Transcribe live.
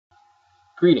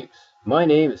Greetings, my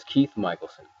name is Keith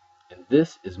Michelson, and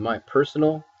this is my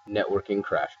personal networking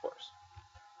crash course.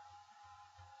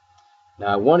 Now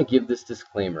I want to give this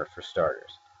disclaimer for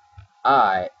starters.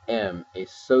 I am a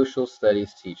social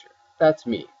studies teacher. That's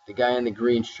me, the guy in the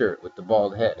green shirt with the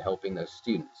bald head helping those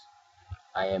students.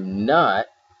 I am not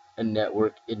a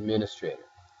network administrator.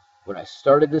 When I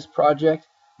started this project,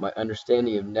 my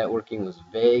understanding of networking was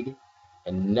vague,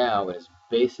 and now it is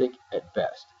basic at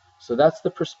best. So that's the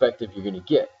perspective you're going to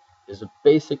get, is a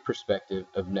basic perspective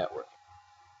of networking.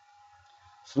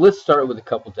 So let's start with a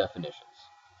couple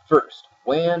definitions. First,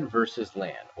 WAN versus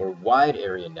LAN, or wide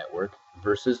area network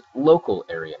versus local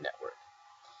area network.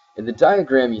 In the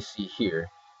diagram you see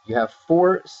here, you have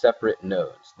four separate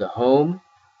nodes: the home,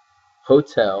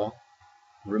 hotel,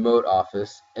 remote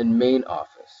office, and main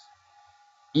office.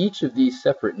 Each of these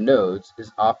separate nodes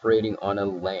is operating on a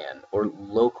LAN, or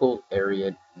local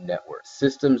area network.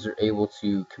 Systems are able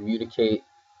to communicate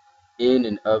in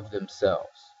and of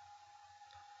themselves.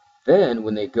 Then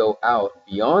when they go out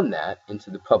beyond that into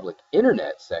the public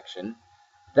internet section,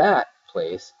 that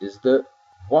place is the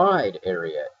wide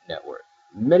area network.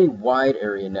 Many wide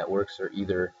area networks are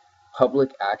either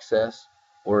public access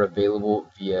or available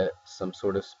via some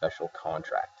sort of special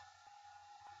contract.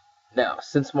 Now,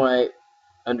 since my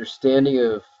understanding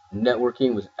of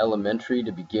networking was elementary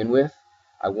to begin with,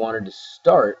 I wanted to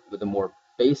start with a more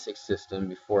basic system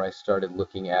before I started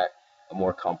looking at a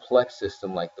more complex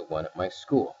system like the one at my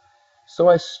school. So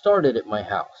I started at my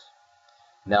house.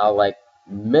 Now, like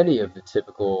many of the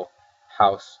typical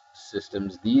house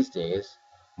systems these days,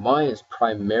 mine is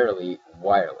primarily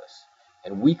wireless,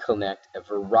 and we connect a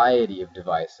variety of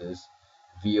devices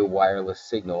via wireless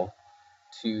signal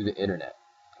to the internet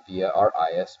via our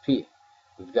ISP.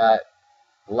 We've got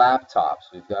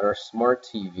laptops, we've got our smart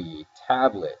TV,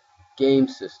 tablet, game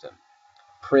system,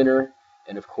 printer,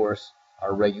 and of course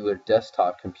our regular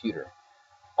desktop computer,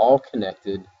 all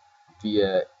connected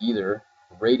via either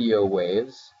radio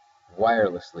waves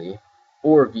wirelessly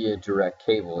or via direct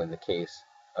cable in the case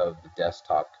of the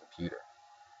desktop computer.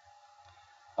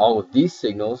 All of these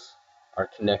signals are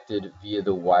connected via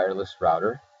the wireless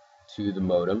router to the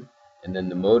modem, and then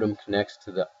the modem connects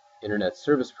to the internet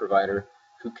service provider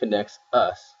who connects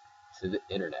us to the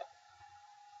internet.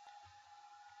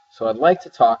 So I'd like to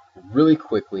talk really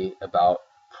quickly about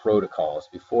protocols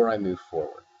before I move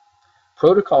forward.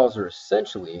 Protocols are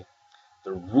essentially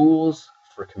the rules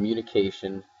for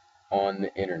communication on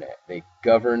the internet. They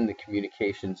govern the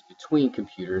communications between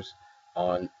computers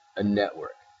on a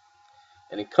network.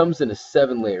 And it comes in a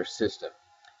 7-layer system.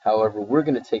 However, we're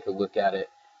going to take a look at it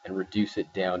and reduce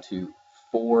it down to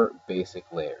 4 basic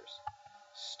layers,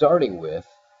 starting with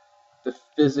the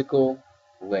physical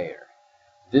layer.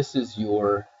 This is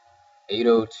your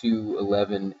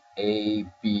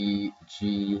 802.11a, b,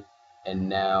 g, and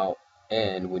now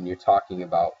n when you're talking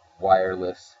about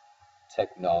wireless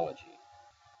technology.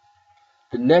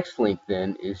 The next link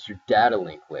then is your data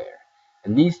link layer,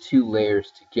 and these two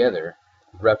layers together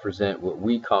represent what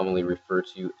we commonly refer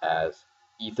to as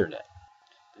Ethernet.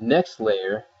 The next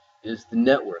layer is the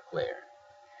network layer.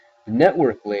 The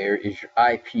network layer is your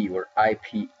IP or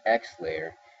IPX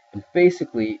layer, and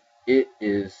basically it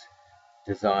is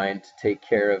designed to take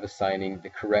care of assigning the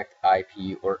correct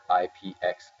IP or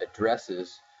IPX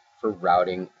addresses for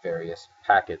routing various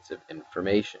packets of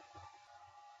information.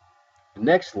 The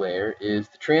next layer is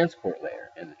the transport layer,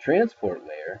 and the transport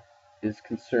layer is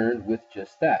concerned with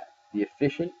just that, the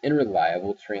efficient and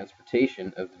reliable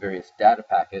transportation of the various data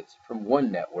packets from one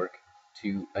network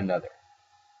to another.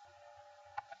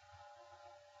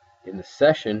 In the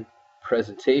session,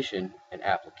 presentation, and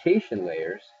application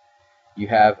layers, you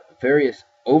have various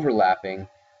overlapping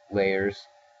layers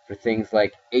for things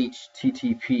like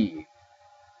HTTP,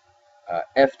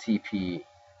 FTP,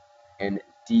 and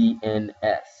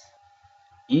DNS.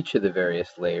 Each of the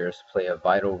various layers play a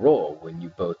vital role when you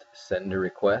both send a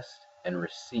request and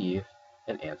receive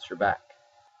an answer back.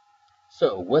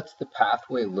 So what's the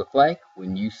pathway look like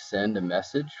when you send a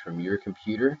message from your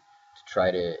computer to try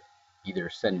to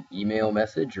either send an email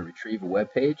message or retrieve a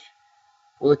web page?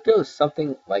 Well, it goes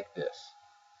something like this.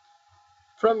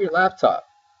 From your laptop,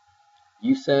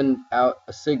 you send out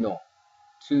a signal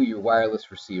to your wireless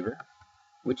receiver,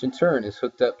 which in turn is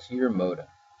hooked up to your modem.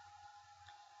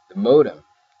 The modem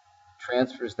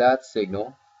transfers that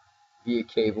signal via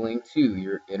cabling to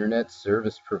your internet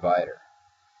service provider.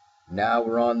 Now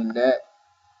we're on the net,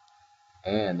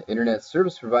 and the internet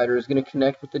service provider is going to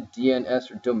connect with the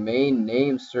DNS or domain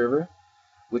name server,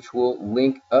 which will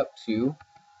link up to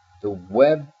the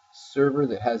web server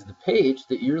that has the page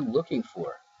that you're looking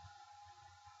for.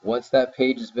 Once that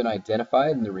page has been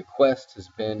identified and the request has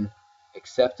been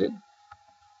accepted,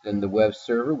 then the web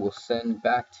server will send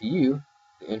back to you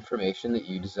the information that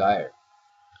you desire.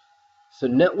 So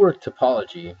network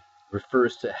topology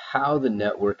refers to how the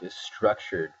network is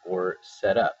structured or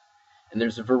set up. And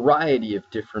there's a variety of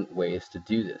different ways to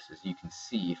do this, as you can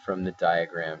see from the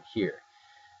diagram here.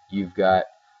 You've got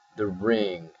the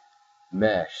ring,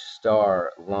 mesh,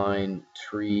 star, line,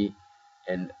 tree,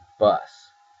 and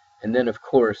bus. And then, of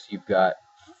course, you've got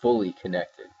fully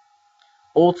connected.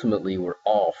 Ultimately, we're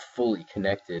all fully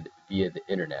connected via the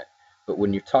internet. But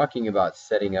when you're talking about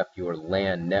setting up your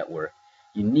LAN network,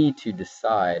 you need to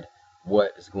decide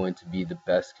what is going to be the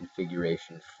best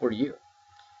configuration for you.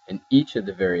 And each of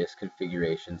the various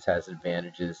configurations has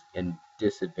advantages and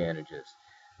disadvantages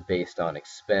based on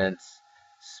expense,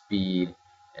 speed,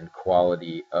 and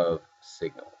quality of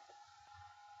signal.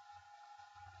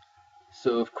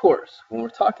 So of course, when we're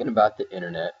talking about the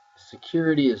internet,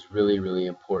 security is really, really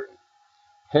important.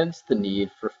 Hence the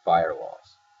need for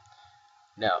firewalls.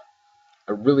 Now,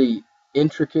 a really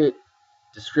intricate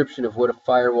description of what a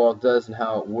firewall does and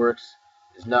how it works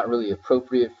is not really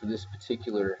appropriate for this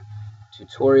particular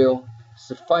tutorial.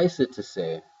 Suffice it to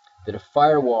say that a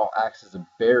firewall acts as a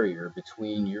barrier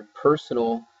between your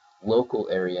personal local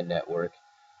area network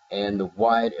and the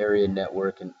wide area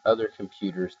network and other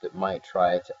computers that might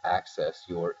try to access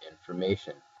your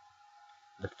information.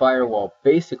 The firewall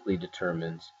basically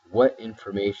determines what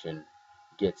information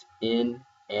gets in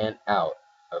and out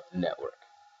of the network.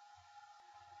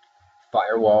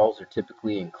 Firewalls are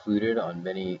typically included on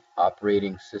many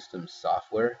operating system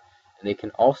software, and they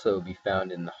can also be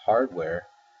found in the hardware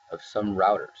of some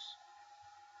routers.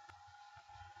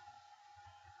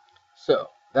 So,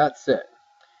 that said,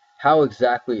 how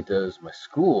exactly does my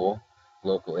school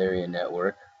local area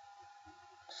network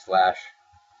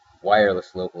 /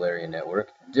 wireless local area network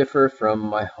differ from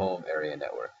my home area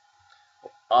network?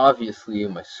 Well, obviously,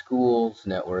 my school's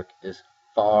network is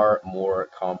far more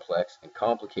complex and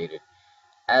complicated,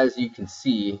 as you can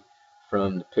see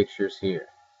from the pictures here.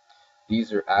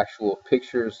 These are actual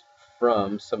pictures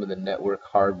from some of the network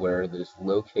hardware that is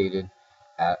located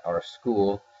at our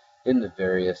school in the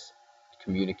various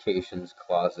communications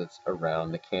closets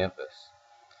around the campus.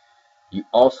 You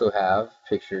also have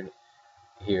pictured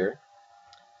here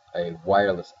a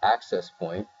wireless access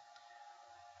point.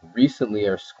 Recently,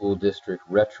 our school district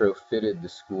retrofitted the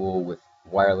school with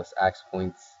wireless access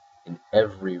points in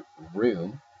every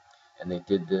room, and they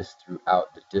did this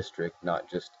throughout the district, not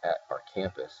just at our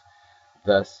campus,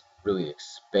 thus really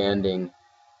expanding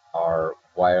our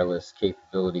wireless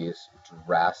capabilities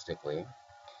drastically.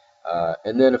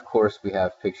 And then, of course, we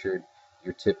have pictured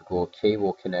your typical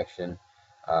cable connection.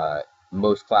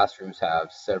 Most classrooms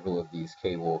have several of these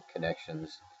cable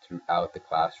connections throughout the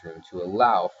classroom to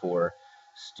allow for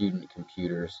student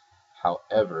computers.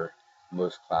 However,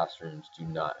 most classrooms do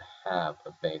not have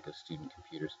a bank of student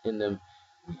computers in them.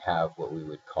 We have what we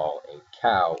would call a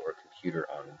COW, or computer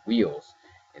on wheels,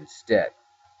 instead.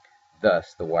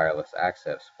 Thus, the wireless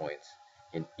access points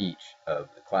in each of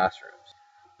the classrooms.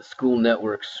 The school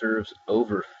network serves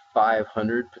over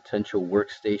 500 potential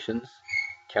workstations,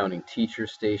 counting teacher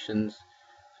stations,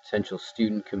 potential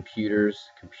student computers,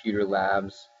 computer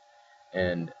labs,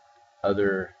 and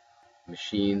other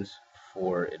machines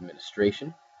for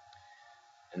administration.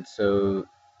 And so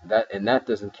that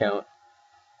doesn't count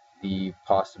the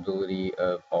possibility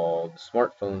of all the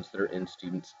smartphones that are in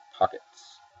students'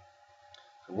 pockets.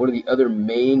 So what are the other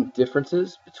main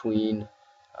differences between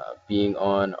being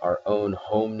on our own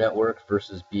home network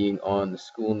versus being on the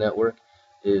school network?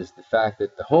 Is the fact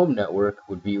that the home network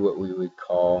would be what we would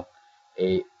call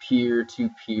a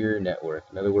peer-to-peer network.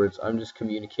 In other words, I'm just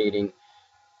communicating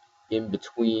in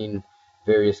between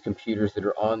various computers that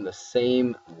are on the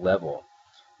same level.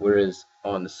 Whereas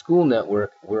on the school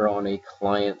network, we're on a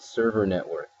client-server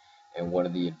network. And one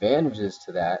of the advantages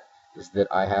to that is that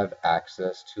I have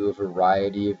access to a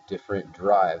variety of different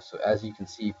drives. So as you can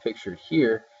see pictured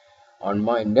here, on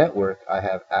my network, I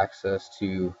have access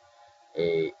to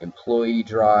an employee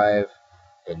drive,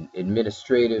 an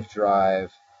administrative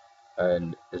drive,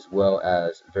 and as well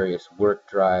as various work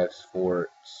drives for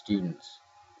students.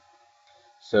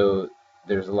 So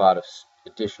there's a lot of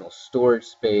additional storage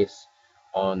space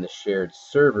on the shared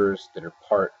servers that are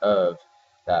part of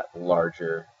that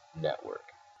larger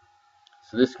network.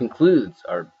 So this concludes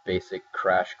our basic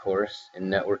crash course in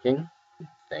networking.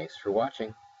 Thanks for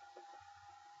watching.